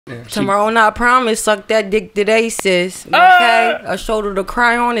Yeah. Tomorrow not promise. Suck that dick today, sis. Okay? A shoulder to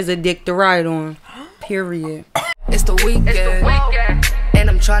cry on is a dick to ride on. Period. It's the weekend, and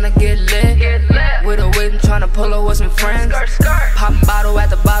I'm tryna get lit. With a whip, I'm tryna pull up with some friends. Pop a bottle at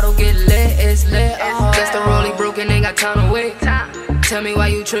the bottle, get lit, it's lit. Guess the rollie broken, ain't got time to wait. Tell me why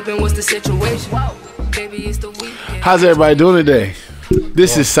you tripping, what's the situation? Baby, it's the weekend. How's everybody doing today?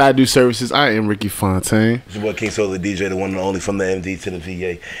 This is Side Do Services. I am Ricky Fontaine. It's your boy King Soul, the DJ, the one and only, from the MD to the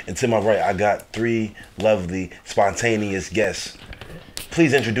VA. And to my right, I got three lovely, spontaneous guests.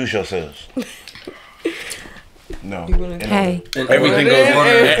 Please introduce yourselves. No. Hey. Everything goes in order.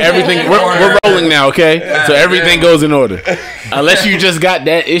 Everything. We're rolling now, okay? So everything goes in order. Unless you just got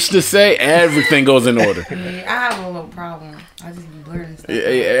that ish to say, everything goes in order. Yeah, I have a little problem. I just be blurting stuff.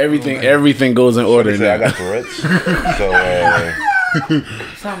 Everything goes in order now. I got Tourette's. So,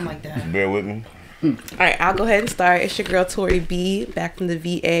 Something like that. bear with me. Alright, I'll go ahead and start. It's your girl Tori B, back from the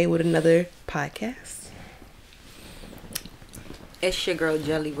VA with another podcast. It's your girl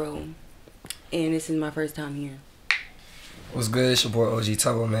Jelly Roll. And this is my first time here. What's good? It's your boy OG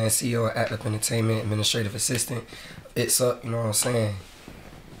Tubbo, man. CEO of Act Up Entertainment, administrative assistant. It's up, you know what I'm saying?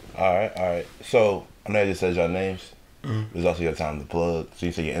 Alright. So, I know I just said y'all names. There's also your time to plug. So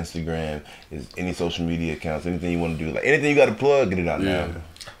you say your Instagram, is any social media accounts, anything you want to do. Like anything you got to plug, get it out now.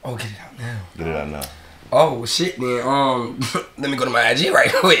 Oh, get it out now. Get it out now. Oh, shit, then. Let me go to my IG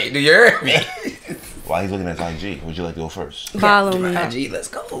right quick. Do you hear me? While he's looking at his IG, would you like to go first? Follow me. My IG, let's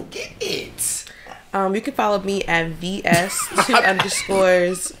go. Get it. You can follow me at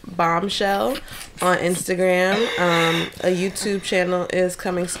VS2_bombshell on Instagram. A YouTube channel is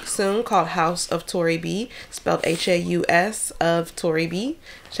coming soon called House of Tori B, spelled Haus of Tori B.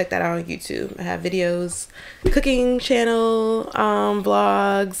 Check that out on YouTube. I have videos, cooking channel,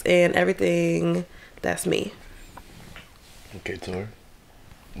 vlogs, and everything. That's me. Okay, Tori.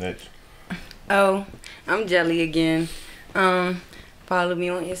 Next. Oh, I'm Jelly again. Follow me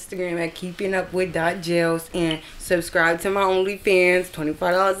on Instagram at keepingupwith.gels and subscribe to my OnlyFans,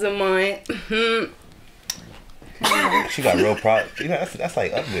 $25 a month. She got real props. You know, that's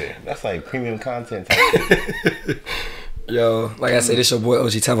like up there. That's like premium content type shit. Yo, like I said, it's your boy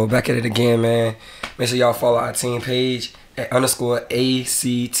OG Tubbo, back at it again, man. Make sure y'all follow our team page at _ACTU.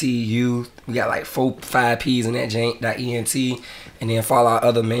 We got like 4-5 P's in that jank.ent. And then follow our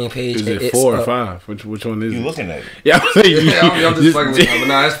other main page. Is it 4 or 5? Which one is it? You looking at it? Yeah, I'm just fucking with you. But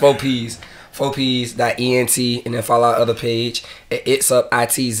nah, it's 4 P's. 4P's.ent. And then follow our other page at It's Up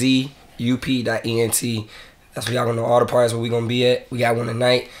ITZUP.ent. That's where y'all gonna know all the parties where we gonna be at. We got one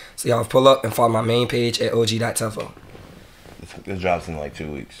tonight. So y'all pull up and follow my main page at OG.Tufo. This drops in like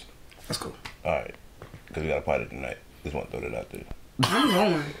 2 weeks. That's cool. Alright. Because we got a party tonight. Just want to throw that out there. I'm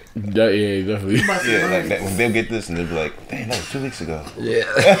going. Yeah, definitely. Yeah, like that, when they'll get this and they'll be like, dang, that was 2 weeks ago. Yeah.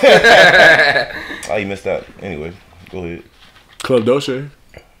 Oh, you missed out. Anyway, go ahead. Club Dolce.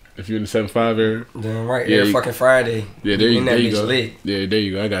 If you're in the 7-5 area. Damn right. Yeah, Every fucking Friday. Yeah, there you go. Lit. Yeah, there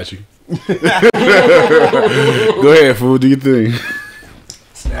you go. I got you. Go ahead, fool. Do your thing.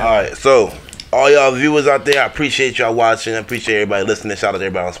 Alright, so all y'all viewers out there, I appreciate y'all watching. I appreciate everybody listening. Shout out to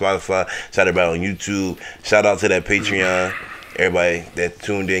everybody on Spotify. Shout out to everybody on YouTube. Shout out to that Patreon. Everybody that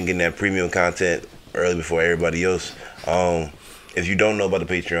tuned in, getting that premium content early before everybody else. If you don't know about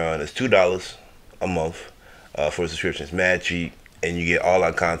the Patreon, it's $2 a month for a subscription. It's mad cheap, and you get all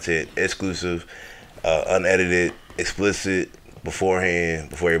our content exclusive, unedited, explicit, beforehand,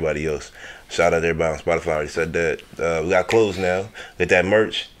 before everybody else. Shout out to everybody on Spotify. I already said that. We got clothes now. Get that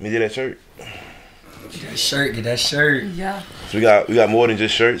merch. Let me get that shirt. Get that shirt. Yeah. So we got more than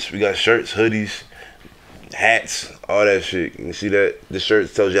just shirts. We got shirts, hoodies, hats, all that shit. You see that? The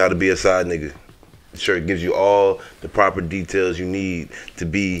shirt tells you how to be a side nigga. The shirt gives you all the proper details you need to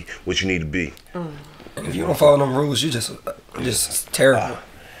be what you need to be. And if you don't follow them rules, you just terrible.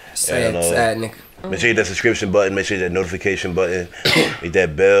 Sad nigga. Make sure you hit that subscription button. Make sure you hit that notification button. Hit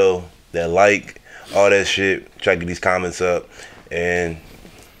that bell, that like, all that shit. Try to get these comments up, and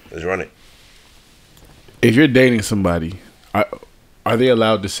let's run it. If you're dating somebody, are they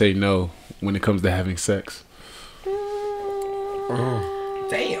allowed to say no when it comes to having sex?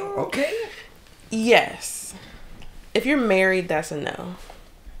 Damn, okay. Yes. If you're married, that's a no.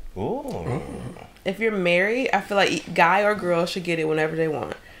 Ooh. If you're married, I feel like guy or girl should get it whenever they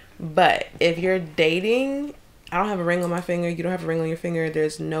want. But if you're dating, I don't have a ring on my finger. You don't have a ring on your finger.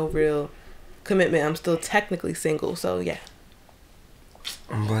 There's no real commitment. I'm still technically single, so yeah.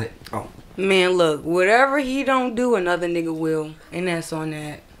 But Man, look, whatever he don't do, another nigga will. And that's on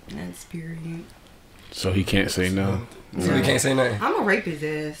that. That's period. So he can't say no. So he can't say nothing. I'm gonna rape his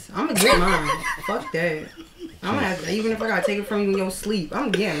ass. I'm gonna get mine. Fuck that. I'm gonna have to, even if I gotta take it from you in your sleep,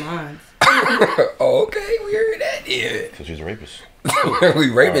 I'm getting mine. Okay, we heard that. Yeah. Cause she's a rapist. We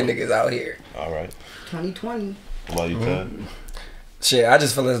raping niggas out here. All right. 2020. What about you, Ted? Shit, I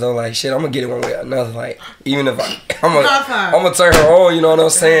just feel as though like shit, I'm gonna get it one way or another. Like even if I'm gonna turn her on, you know what I'm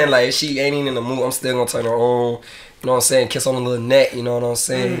saying? Like she ain't even in the mood, I'm still gonna turn her on. You know what I'm saying? Kiss on the little neck, you know what I'm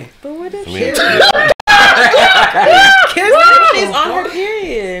saying? But what if Kiss she's on her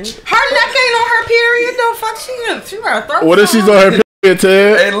period? Her neck ain't on her period though. Fuck, she gotta throw. What if she's on her period,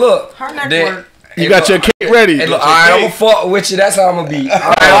 Ted? Hey, look. Her neck then- work. You got your cake ready. Hey, look, alright, I'm gonna fuck with you. That's how I'm gonna be.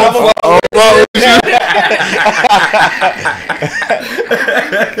 Alright, I'm gonna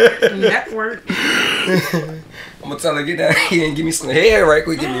Neck work. I'm gonna tell her get down here and give me some hair right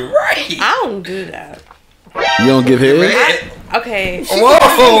quick. Get me right. I don't do that. You don't give head? Okay. Whoa.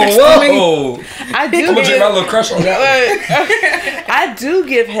 I do. I'm gonna get my little crush on that I do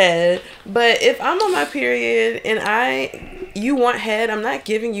give head, but if I'm on my period and you want head, I'm not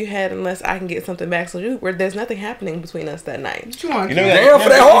giving you head unless I can get something back. So where there's nothing happening between us that night. You know Damn for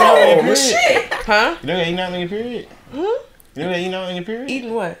that hormone. Shit. Huh? You never got eaten out on your period? You never got eaten out on your period?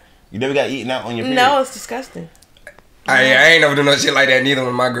 Eating what? You never got eaten out on your period? No, it's disgusting. I ain't never do no shit like that neither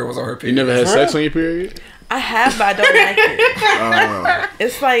when my girl was on her You period. never had sex on your period? I have, but I don't like it.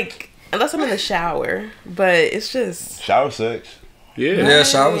 It's like, unless I'm in the shower, but it's just... Shower sex. Yeah. Yeah,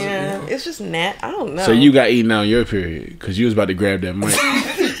 showers. Yeah, it's just I don't know. So you got eaten out on your period because you was about to grab that mic.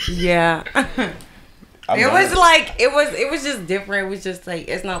 Yeah. I'm It not- was like it was just different. It was just like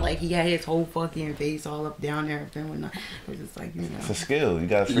it's not like he had his whole fucking face all up down there. It was just like It's a skill. You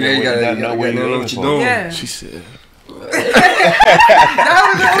gotta Yeah, you gotta know what you're aiming for. doing. yeah. She said. That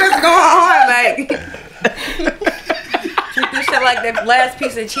was what was going on. Like treat this shit like that last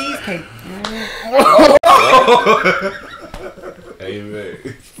piece of cheesecake. Amen.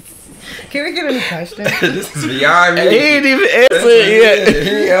 Can we get any questions? This is beyond me. He ain't even answer it yet. He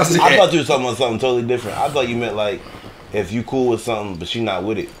ain't answered I yet. thought you was talking about something totally different. I thought you meant like if you cool with something but she not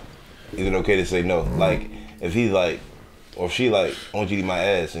with it, is it okay to say no? Like if he's like, or if she like, I want you to eat my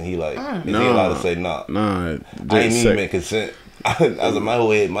ass, and he like, is he No. allowed to say nah? Nah. I ain't mean meant consent. I was in my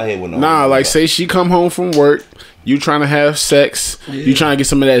head went on. Nah, like say she come home from work, you trying to have sex, you trying to get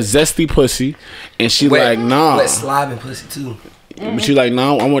some of that zesty pussy, and she like, nah. Wet slobbing pussy too. But she like,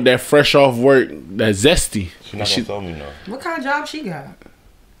 nah, I want that fresh off work, that zesty. She not gonna tell me no. What kind of job she got?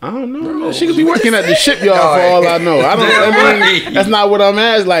 I don't know. She could be working at the shipyard for all I know. I mean, that's not what I'm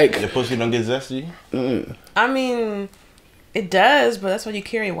asking. Like, Your pussy don't get zesty. I mean, it does, but that's why you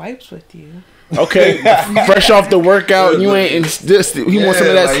carry wipes with you. okay, fresh off the workout, you ain't in this. He wants some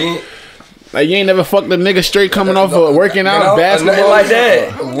of that. Like you ain't never fucked a nigga straight coming off of working out, basketball nothing like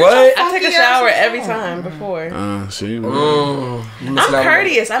that. What? I take a shower every time before. See, I'm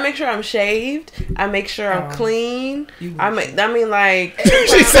courteous. I make sure I'm shaved. I make sure I'm clean. I mean, like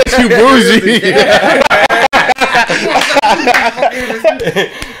she said you bougie.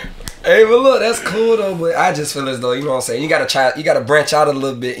 Hey, but look, that's cool though. But I just feel as though, you know what I'm saying, you gotta branch out a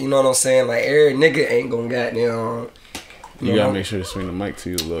little bit. You know what I'm saying? Like every nigga ain't gonna goddamn. You gotta make sure to swing the mic to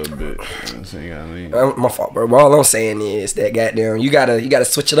you a little bit. You know what I'm saying? My fault, bro. But all I'm saying is that goddamn, you gotta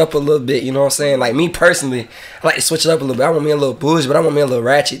switch it up a little bit. You know what I'm saying? Like me personally, I like to switch it up a little bit. I want me a little bougie, but I want me a little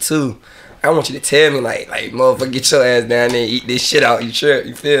ratchet too. I want you to tell me like motherfucker, get your ass down there and eat this shit out. You trip?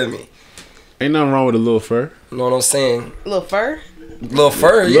 You feel me? Ain't nothing wrong with a little fur. You know what I'm saying? little fur. Little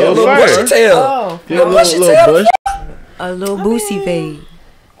fur, yeah, Little little fur. bushy tail. Oh, Yeah, Little bushy tail. bush. A little boosie fade.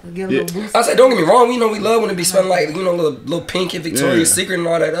 Get a little boosie. I said, don't get me wrong. We know we love when it be smelling like, you know, little pink and Victoria's Yeah. Secret and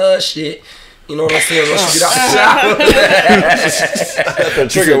all that shit. You know what I'm saying? Once you get out the shower.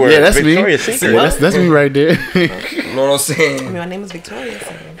 Trigger word. Yeah, that's Victoria's me. Secret. Yeah, that's me right there. You know what I'm saying? my name is Victoria.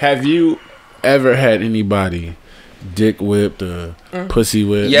 So. Have you ever had anybody dick whipped or pussy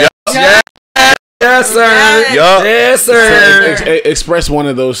whipped? Yes. Yes, sir. Yup. Yes, sir. Express one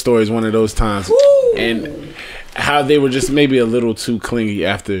of those stories, one of those times, and how they were just maybe a little too clingy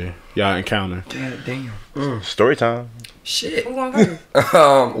after y'all encounter. God damn. Story time. Shit. Who going first?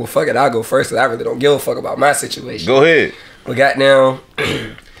 Well, fuck it. I'll go first because I really don't give a fuck about my situation. Go ahead. We got down.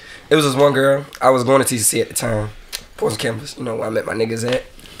 It was this one girl. I was going to TCC at the time. Portsmouth campus. You know where I met my niggas at.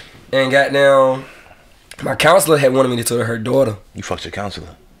 And got down. My counselor had wanted me to tell her daughter. You fucked your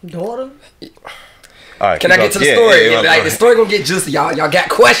counselor. Daughter. All right. Can I get to the story? Like the story gonna get juicy. Y'all got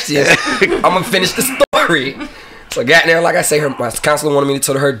questions. I'm gonna finish the story. So got there, like I say, my counselor wanted me to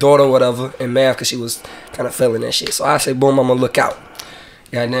tell her daughter whatever in math because she was kind of failing that shit. So I say, boom, I'm gonna look out.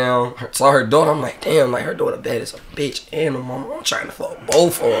 Got down, saw her daughter. I'm like, damn, like her daughter bad as a bitch and her mama. I'm trying to fuck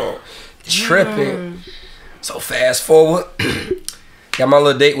both of them. Tripping. So fast forward, got my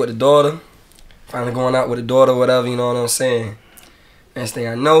little date with the daughter. Finally going out with a daughter, whatever, you know what I'm saying. Next thing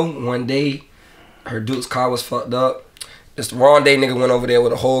I know, one day, her dude's car was fucked up. Just the wrong day, nigga went over there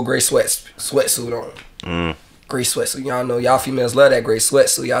with a whole gray sweatsuit on. Gray sweatsuit. Y'all know, y'all females love that gray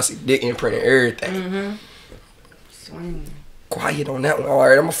sweatsuit. Y'all see dick imprint and everything. Quiet on that one. All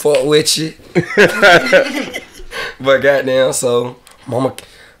right, I'ma fuck with you. But goddamn, so mama,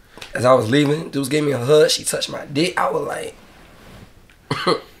 as I was leaving, dudes gave me a hug. She touched my dick. I was like,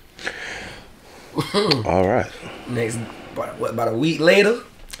 all right. Next, about a week later,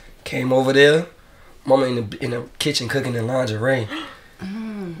 came over there. Mama in the kitchen cooking in lingerie.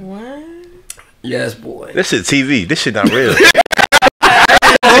 What? Yes, boy. This shit TV. This shit not real.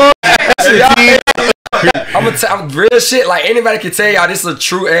 I'm real shit. Like anybody can tell y'all, this is a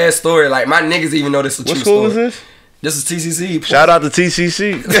true ass story. Like my niggas even know this is a true story. What school is this? This is TCC. Shout out to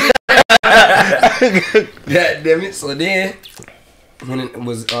TCC. God damn it. So then, when it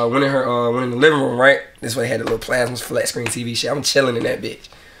was went in the living room, right? This way had a little plasma flat screen TV shit. I'm chilling in that bitch.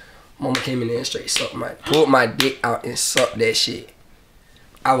 Mama came in there and straight pulled my dick out and sucked that shit.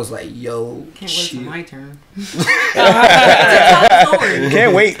 I was like, yo, can't wait for my turn.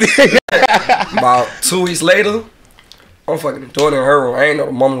 Can't wait. About 2 weeks later, I'm fucking the daughter in her room. I ain't know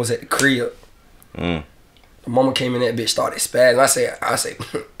the mama was at the crib. The mama came in that bitch, started spazzing. I said,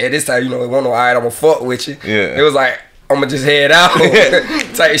 at this time, you know, it wasn't no, all right, I'm gonna fuck with you. Yeah. It was like, I'm gonna just head out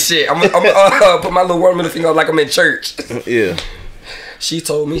type shit. I'm gonna put my little worm middle finger up like I'm in church. Yeah. She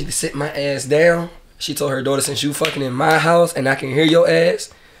told me to sit my ass down. She told her daughter, since you fucking in my house and I can hear your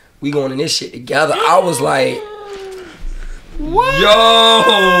ass, we going in this shit together. I was like, what? Yo.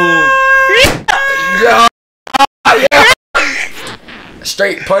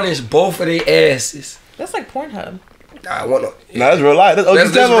 Straight punish both of their asses. That's like Pornhub. I want to. No, that's real life. That's OG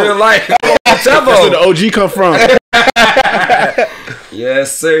That's real life. That's where the OG come from.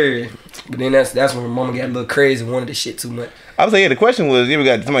 Yes, sir. But then that's when mama got a little crazy and wanted this shit too much. I was like, yeah, the question was, you ever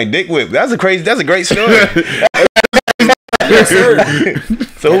got somebody dick whipped? That's a great story. Yes, sir.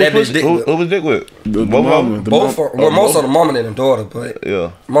 So Yeah, who was dick whipped? Both of them. Most of the mama than the daughter, but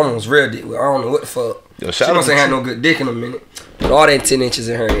Yeah. mama was real dick whipped. I don't know what the fuck. Yo, She shout out must to ain't had no good dick in a minute. But all that 10 inches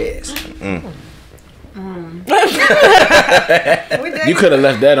in her ass. You could have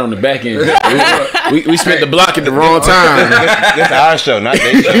left that on the back end. We spent the block at the wrong time. This our show, not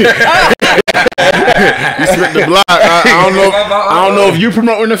their show. We spent the block. I don't know if you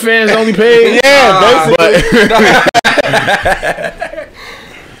promoting the fans only page. Yeah,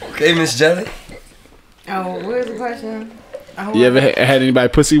 Okay, Miss Jelly. Oh, where's the question? You ever had anybody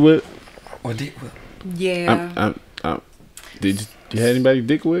pussy whip? Or dick whip? Yeah. Did you have anybody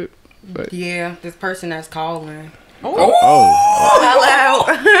dick whip? But, Yeah, this person that's calling. oh. Hello.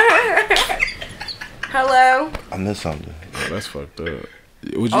 Hello. I missed something. That's fucked up.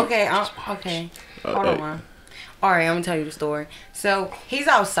 Would you? Okay. Okay. Hold on. All right, I'm gonna tell you the story. So he's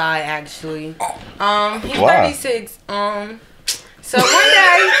outside actually. He's Why? 36. So one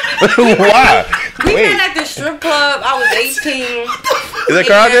day Why? we Wait, met at the strip club. I was 18. is that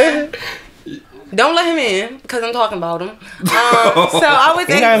car there? Don't let him in because I'm talking about him. So I was.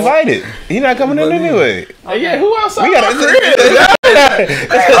 He not invited. He not coming in anyway. Yeah, who outside? We got a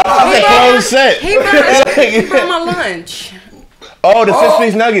closed set. He brought my lunch. Oh, the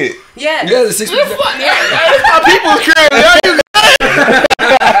 6-piece nugget. Yes. Yeah, the 6 Yeah. My people's crib.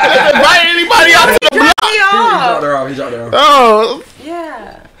 Invite anybody out to the block. Drop me He off. dropped her off. Oh,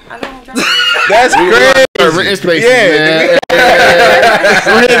 Yeah. I don't drop. That's crazy. renting spaces, Yeah. man.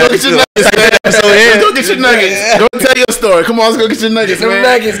 Go get your nuggets, man. Let's go get your nuggets. Go tell your story. Come on, let's go get your nuggets, Some man.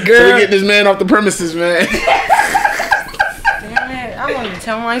 nuggets, So girl. we get this man off the premises, man. Damn it. I want to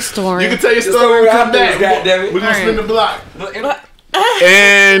tell my story. You can tell your The story story when we come afterwards, back. goddammit. We're gonna spin the block. Let's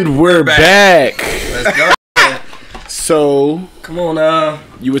And we're back. go. So Come on,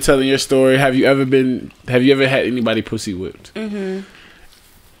 you were telling your story. Have you ever had anybody pussy whipped?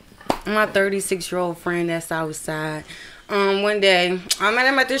 My 36-year-old friend that's outside. One day, I met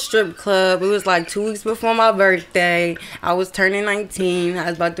him at the strip club. It was like 2 weeks before my birthday. I was turning 19. I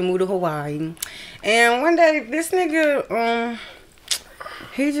was about to move to Hawaii. And one day, this nigga,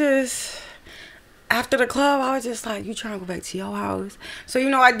 he just... After the club, I was just like, you trying to go back to your house? So, you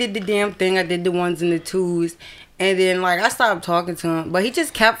know, I did the damn thing. I did the ones and the twos. And then, like, I stopped talking to him. But he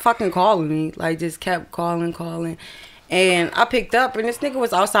just kept fucking calling me. Like, just kept calling. And I picked up, and this nigga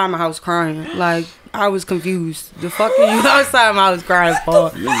was outside my house crying. Like, I was confused. The fuck are you outside my house crying for?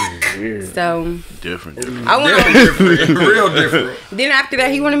 Weird. So, Different. I went on. Real different. Then after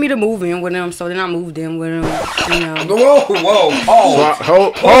that, he wanted me to move in with him. So then I moved in with him, you know. Whoa.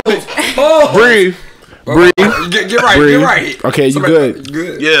 Hold it. Breathe. Bree. Get right. Bree. Get right. Okay, you good? You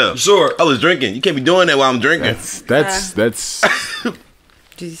good. Yeah. Sure. I was drinking. You can't be doing that while I'm drinking. That's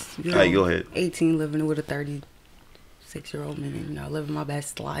Just, All right, go ahead. 18 living with a 36-year-old man, living my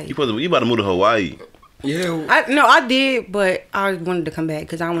best life. You about to move to Hawaii. Yeah. I did, but I wanted to come back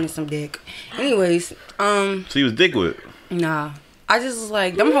because I wanted some dick. Anyways, So you was dick with? nah. I just was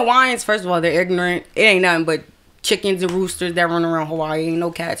like, them Hawaiians, first of all, they're ignorant. It ain't nothing but chickens and roosters that run around Hawaii. Ain't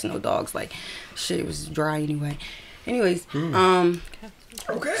no cats, no dogs. Like, shit was dry anyway. Anyways,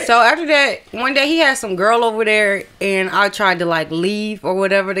 Okay. so after that, one day he had some girl over there, and I tried to like leave or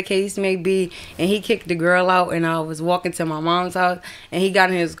whatever the case may be, and he kicked the girl out, and I was walking to my mom's house, and he got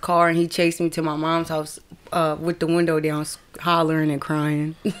in his car and he chased me to my mom's house with the window down, hollering and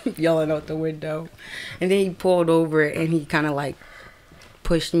crying, yelling out the window, and then he pulled over and he kind of like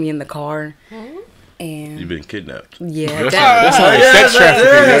pushed me in the car. And You've been kidnapped. yeah, that's like sex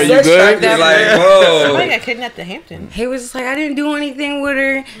trafficking. You good? It's like, Somebody whoa. got kidnapped at Hampton. he was just like, I didn't do anything with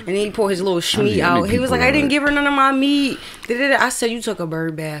her. And then he pulled his little schmeat out. He was like, I didn't give her none of my meat. I said, you took a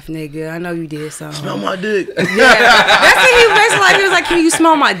bird bath, nigga. I know you did something. Smell my dick. Yeah. That's what he was basically like. He was like, can you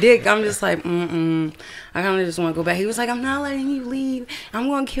smell my dick? I'm just like, I kind of just want to go back. He was like, I'm not letting you leave. I'm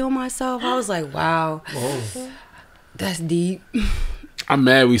going to kill myself. I was like, wow. That's deep. I'm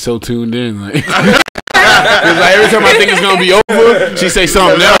mad we so tuned in. Like, cause like every time I think it's gonna be over, she say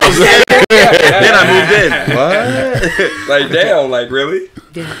something else. Then I moved in. What? Like, damn, like, really?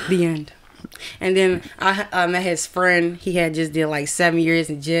 The end. And then I met his friend. He had just did like 7 years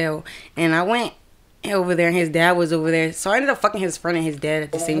in jail. And I went over there and his dad was over there. So I ended up fucking his friend and his dad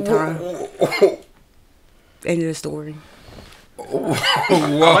at the same time. End of the story. I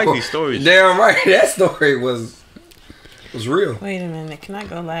like these stories. Damn right. That story was real. Wait a minute, can I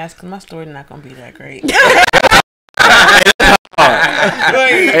go last? Cause my story's not gonna be that great. Hey,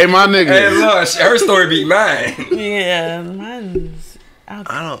 my nigga. Hey, look, her story beat mine. Yeah, mine's.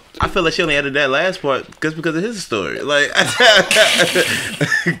 I feel like she only added that last part just because of his story. Like,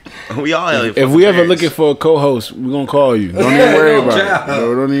 we all have. If we ever looking for a co-host, we're gonna call you. Don't even worry about it.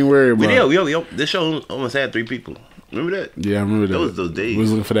 Bro, don't even worry about it. We this show almost had 3 people. Remember that? Yeah, I remember that. Those days. We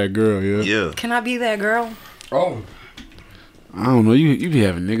was looking for that girl, yeah. Yeah. Can I be that girl? Oh. I don't know. You be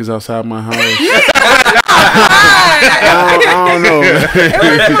having niggas outside my house. I don't know.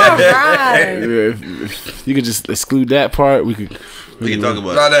 If you could just exclude that part, we can talk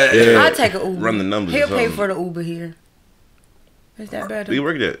about Not that. Yeah. I'll take an Uber. Run the numbers. He'll or pay something. for the Uber here. Is that better? We can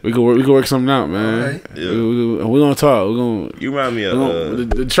work that. We could work something out, man. Alright. Yeah. We're gonna talk. We're gonna. You remind me of.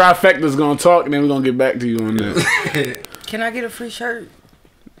 the trifecta's gonna talk, and then we're gonna get back to you on that. Can I get a free shirt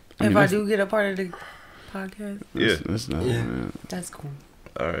I mean, if I do get a part of the podcast? Yeah. That's not, man. That's cool.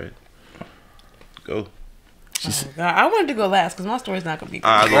 All right. Go. Oh, God. I wanted to go last because my story's not gonna be good.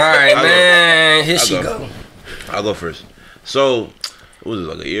 I'll go. All right, I'll go. man. Here I'll she go. go. I'll go first. So, what was it,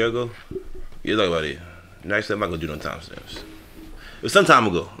 like a year ago? Yeah, like about it. Actually, I'm not gonna do no timestamps. It was some time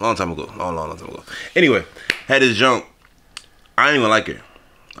ago. Long time ago. Long time ago. Anyway, had this junk. I didn't even like her.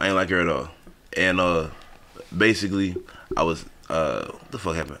 I didn't like her at all. And basically, I was what the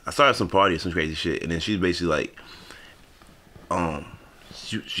fuck happened? I started some party or some crazy shit, and then she's basically like,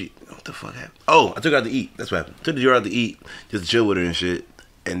 she what the fuck happened? Oh, I took her out to eat. That's what happened. Took the girl out to eat, just to chill with her and shit.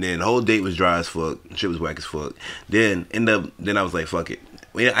 And then the whole date was dry as fuck. Shit was whack as fuck. Then I was like, fuck it.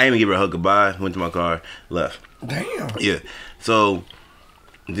 I didn't even give her a hug goodbye. Went to my car, left. Damn. Yeah. So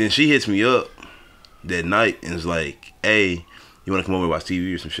then she hits me up that night and is like, hey, you want to come over and watch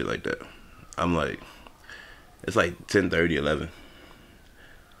TV or some shit like that? I'm like, it's like 10:30, 11.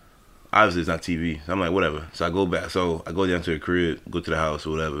 Obviously, it's not TV. So I'm like, whatever. So I go back. So I go down to the crib, go to the house or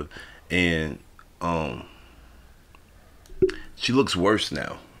whatever. And she looks worse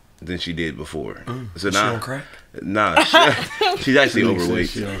now than she did before. So She now, on crack? nah, she's actually overweight.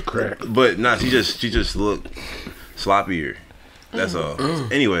 She on crack. But nah, she just looked sloppier. That's all.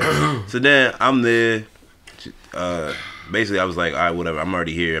 Anyway, so then I'm there. Basically, I was like, all right, whatever. I'm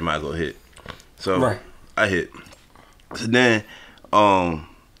already here. I might as well hit. So Right. I hit. So then,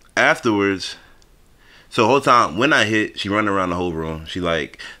 afterwards, so the whole time when I hit, she running around the whole room. She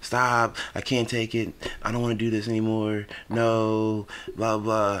like, stop! I can't take it. I don't want to do this anymore. No, blah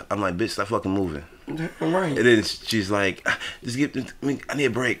blah. I'm like, bitch, stop fucking moving. Right. And then she's like, just I need a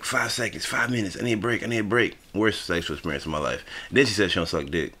break. 5 seconds, 5 minutes. I need a break. I need a break. Worst sexual experience of my life. And then she said she don't suck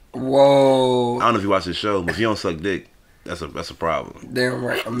dick. Whoa. I don't know if you watch this show, but if you don't suck dick, that's a problem. Damn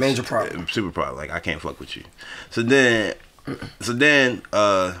right. A major problem. Super problem. Like, I can't fuck with you. So then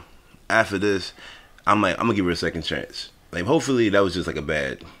after this, I'm like, I'm gonna give her a second chance. Like, hopefully that was just like a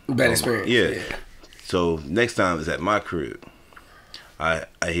bad Bad experience. Yeah. So next time is at my crib.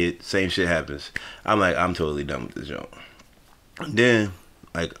 I hit, same shit happens. I'm like, I'm totally done with this joint. Then,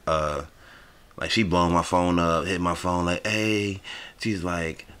 like she blowing my phone up, hit my phone like, hey, she's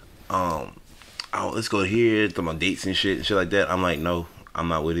like, let's go here, talking about dates and shit like that. I'm like, no, I'm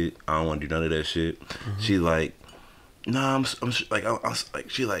not with it. I don't want to do none of that shit. She's like, nah, she's like,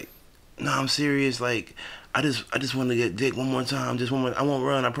 nah, I'm serious. Like, I just want to get dick one more time. Just one more. I won't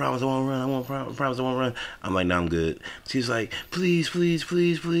run. I promise I won't run. I promise I won't run. I'm like, nah, I'm good. She's like, please, please,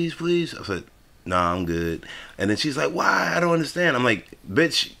 please, please, please. I said, nah, I'm good. And then she's like, why? I don't understand. I'm like,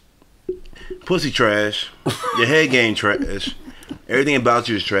 bitch, pussy trash. Your head game trash. Everything about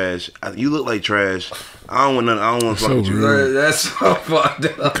you is trash. You look like trash. I don't want nothing. I don't want to fuck with you. That's so fucked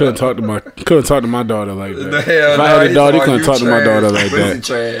up. Couldn't talk to my daughter like that. The hell if I had a daughter, you couldn't talk to my daughter like that.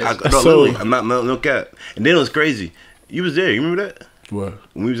 Literally, I'm not no cap. And then it was crazy. You was there. You remember that? What?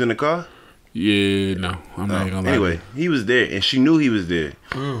 When we was in the car? Yeah, no. I'm not gonna lie. Anyway, he was there, and she knew he was there.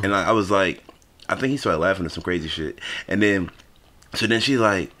 And I was like, I think he started laughing at some crazy shit. And then, so she's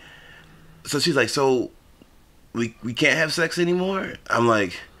like, so we can't have sex anymore? I'm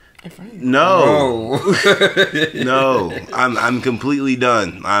like, no, no, I'm completely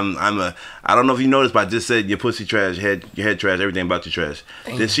done. I don't know if you noticed, but I just said your pussy trash, your head trash, everything about you trash.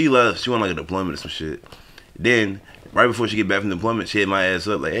 Damn. Then she left. She went like a deployment or some shit. Then right before she get back from the deployment, she hit my ass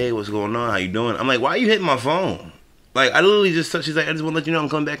up like, hey, what's going on? How you doing? I'm like, why are you hitting my phone? Like, I literally just she's like, I just want to let you know I'm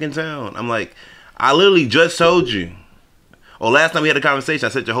coming back in town. I'm like, I literally just told you. Oh, last time we had a conversation, I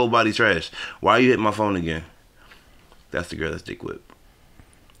said your whole body trash. Why are you hitting my phone again? That's the girl that's dick whip.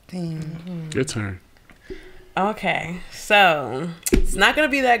 Your turn. Okay, so it's not gonna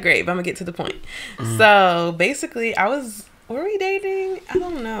be that great, but I'm gonna get to the point. So basically, were we dating? I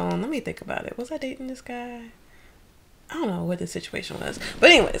don't know. Let me think about it. Was I dating this guy? I don't know what the situation was, but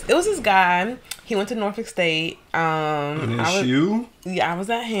anyways, it was this guy. He went to Norfolk State. You? Yeah, I was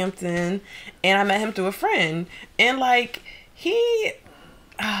at Hampton, and I met him through a friend, and like he.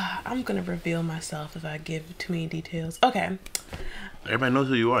 I'm gonna reveal myself if I give too many details. Okay. Everybody knows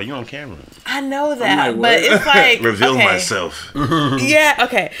who you are. You on camera. I know that, but it's like reveal myself. Yeah.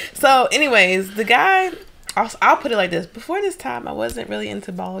 Okay. So, anyways, the guy. I'll put it like this. Before this time, I wasn't really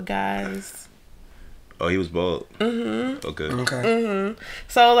into bald guys. Oh, he was bald. Okay.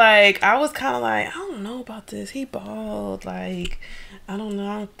 So, like, I was kind of like, I don't know about this. He bald. Like, I don't know.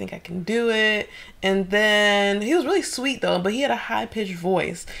 I don't think I can do it. And then he was really sweet though, but he had a high pitched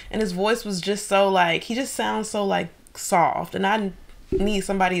voice, and his voice was just so like he just sounds so like soft, and I need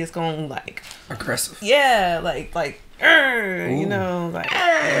somebody that's going like aggressive. Yeah, like you know, like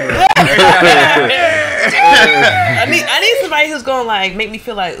I need somebody who's going like make me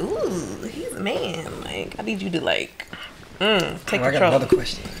feel like ooh, he's a man. Like I need you to like take control. I got another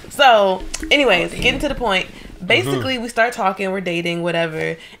question. So, anyways, getting to the point. Basically, we start talking, we're dating,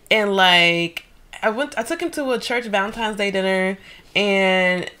 whatever, and like I took him to a church Valentine's Day dinner,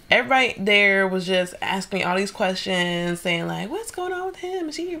 and everybody there was just asking me all these questions, saying like, "What's going on with him?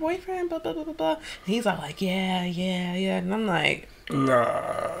 Is he your boyfriend?" Blah blah blah blah blah. And he's all like, "Yeah, and I'm like,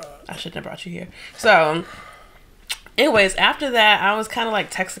 "Nah, I shouldn't have brought you here." So, anyways, after that, I was kind of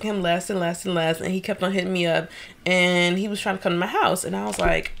like texting him less and less and less, and he kept on hitting me up, and he was trying to come to my house, and I was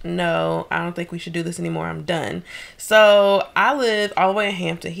like, no, I don't think we should do this anymore. I'm done. So I live all the way in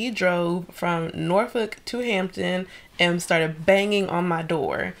Hampton. He drove from Norfolk to Hampton and started banging on my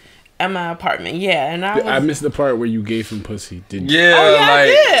door at my apartment. Yeah, and I missed the part where you gave him pussy. Did you? Yeah, oh, yeah, I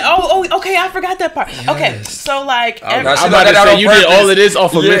did. Oh, okay, I forgot that part. Yes. Okay, so like, I'm about to say you did all of this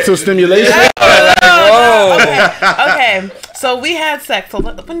off of mental stimulation. Okay. So we had sex. So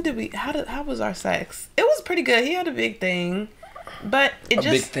when did we? How was our sex? It was pretty good. He had a big thing, but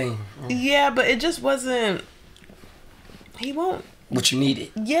big thing. Yeah, but it just wasn't. He won't. What you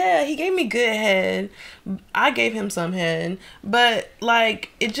needed. Yeah, he gave me good head. I gave him some head, but like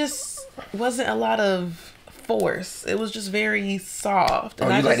it just wasn't a lot of force. It was just very soft.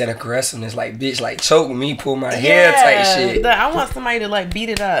 And you like that aggressiveness, like bitch, like choke me, pull my hair type shit. I want somebody to like beat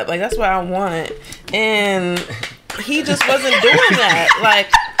it up. Like that's what I want, and he just wasn't doing that. Like,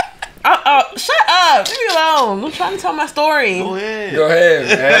 shut up, leave me alone. I'm trying to tell my story. Go ahead,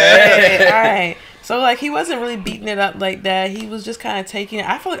 Hey, all right. So, like, he wasn't really beating it up like that. He was just kind of taking it.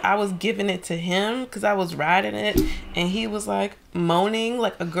 I feel like I was giving it to him because I was riding it. And he was, like, moaning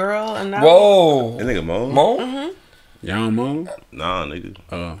like a girl. And whoa. That nigga moan? Moan? Mm-hmm. Y'all moan? Nah, nigga.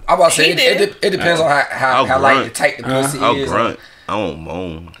 I'm about to say, it depends on how like, the tight the pussy is. I'll grunt. I won't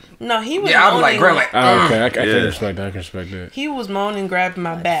moan. No, he was moaning. I was like, grunt like, okay, I can respect that. I can respect that. He was moaning, grabbing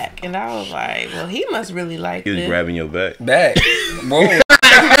my back. And I was like, well, he must really like it. He was grabbing your back. Whoa.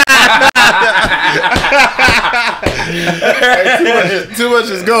 Too much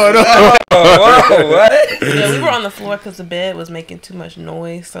is going on. What? Yeah, we were on the floor because the bed was making too much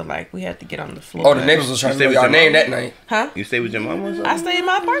noise, so like we had to get on the floor. Oh, the neighbors was trying to know y'all name that night. Huh? You stay with your mama or something? I stay in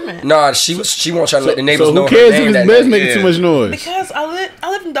my apartment. Nah, she won't try to let the neighbors So know who her cares name if his that bed's night. making too much noise? Because I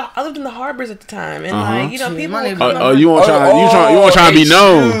lived in the harbors at the time, and like, you know, people would come Oh, over. you won't try to be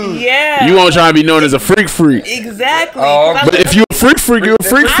known. Yeah. You won't try to be known as a freak. Exactly. Oh, 'Cause I But if you a freak, you a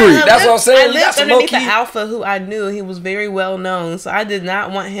freak. That's what I'm saying. I You got lived some underneath low-key- the alpha who I knew. He was very well known, so I did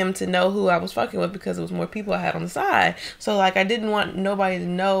not want him to know who I was fucking with because it was more people I had on the side. So like, I didn't want nobody to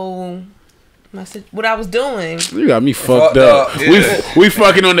know what I was doing. You got me fucked up. We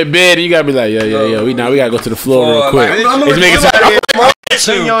fucking on the bed, and you gotta be like, yeah. We gotta go to the floor real quick. It's making time.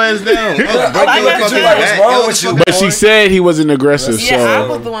 Turn your ass down. What's wrong with you? But she said he wasn't aggressive, Yeah, I so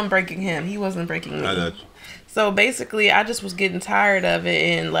was the one breaking him. He wasn't breaking me. I got you. So basically, I just was getting tired of it,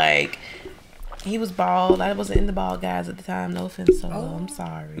 and like, he was bald. I wasn't into bald guys at the time. No offense, Solo. I'm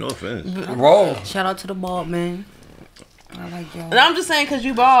sorry. No offense. Whoa. Shout out to the bald man. I like y'all. And I'm just saying because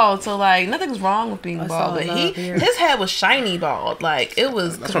you bald, so like nothing's wrong with being That's bald. all But love here. his head was shiny bald. Like it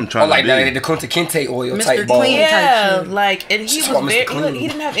was. That's what I'm Oh, trying like to that, be. the Kunta Kinte oil Mr. type ball. Clean. Yeah, type shit. like, and he Just was want Mr. very. Clean. He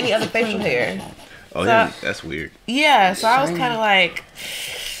didn't have any other facial hair. Oh, So- yeah, that's weird. Yeah, so I was kind of like,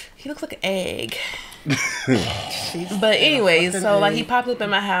 he looks like an egg. But anyways, so like he popped up in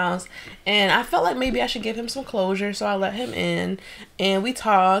my house, and I felt like maybe I should give him some closure, so I let him in, and we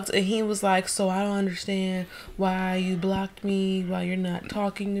talked, and he was like, "So I don't understand why you blocked me, why you're not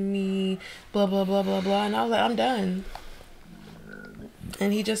talking to me, blah blah blah blah blah," and I was like, "I'm done."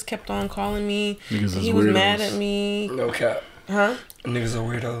 And he just kept on calling me. Niggas He is was weirdos. mad at me. No cap. Huh? Niggas are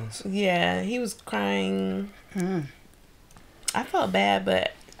weirdos. Yeah, he was crying. I felt bad, but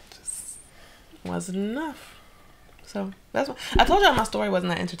it just wasn't enough. So that's what I told y'all. My story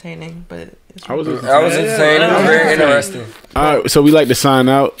wasn't that entertaining, but it's I was entertained. It was very interesting. All right, so we like to sign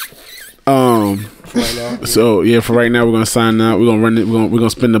out. Right now. So yeah, for right now we're gonna sign out. We're gonna run it. We're gonna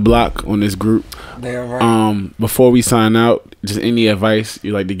spin the block on this group. Damn right. Before we sign out, just any advice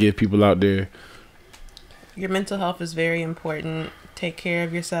you like to give people out there? Your mental health is very important. Take care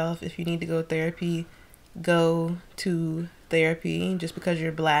of yourself. If you need to go to therapy, go to therapy. Just because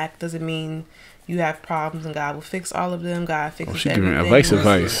you're black doesn't mean you have problems and God will fix all of them. God fixes She everything. giving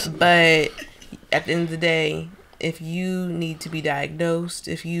advice. But at the end of the day, if you need to be diagnosed,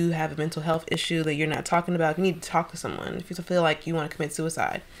 if you have a mental health issue that you're not talking about, you need to talk to someone. If you feel like you want to commit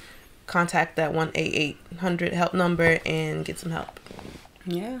suicide, contact that 1-800 help number and get some help.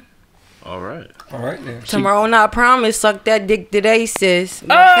 Yeah. All right. All right then. Tomorrow not promise. Suck that dick today, sis.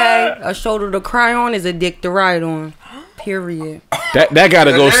 Okay. A shoulder to cry on is a dick to ride on. Period. That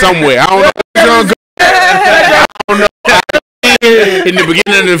gotta go somewhere. I don't know. Where it's gonna go. I don't know. In the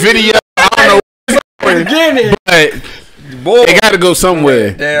beginning of the video, I don't know. Where it's going, but Boy. it gotta go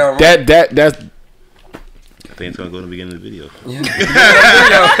somewhere. Damn right. That's. I think it's going to go in the beginning of the video. Yeah.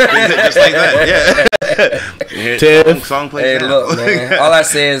 Just like that. Yeah. Tiff. Song plays Hey, now. look, man. All I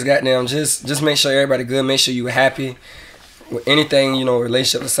say is, goddamn, just make sure everybody good. Make sure you happy with anything, you know,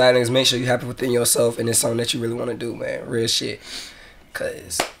 relationship aside. Things, make sure you happy within yourself, and it's something that you really want to do, man. Real shit.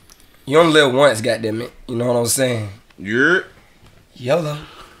 Cause you only live once, goddamn it. You know what I'm saying? You're YOLO.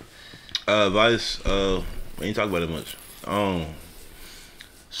 advice. We ain't talk about it much.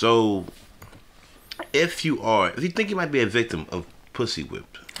 So if you think you might be a victim of pussy whip,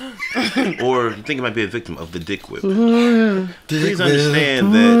 or you think you might be a victim of the dick whip, please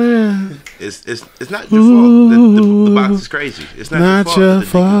understand that it's not your fault that the box is crazy. It's not your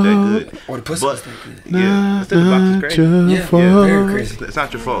fault that the dick is that good. Or the pussy is that good. Yeah, it's that the box is crazy. Yeah, very crazy. It's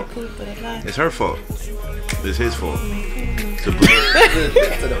not your fault. It's her fault. It's his fault. So Stick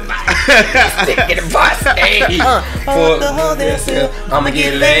in the box, hey. I'ma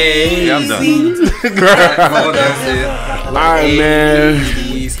get lazy. Yeah, I'm done. Alright,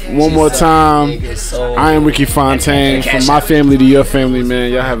 man. One more time. I am Ricky Fontaine. From my family to your family,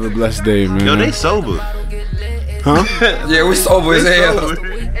 man. Y'all have a blessed day, man. Yo, they sober. Huh? Yeah, we sober as hell.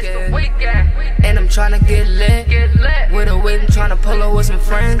 And I'm tryna get lit. With a wig, I'm tryna pull up with some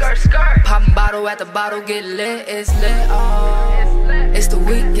friends. Pop bottle at the bottle, get lit. It's lit. Oh, it's the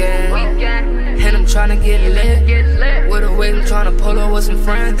weekend. And I'm tryna get lit. With a wig, I'm tryna pull up with some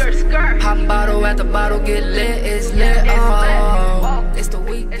friends. Pop bottle at the bottle, get lit. It's lit. Oh.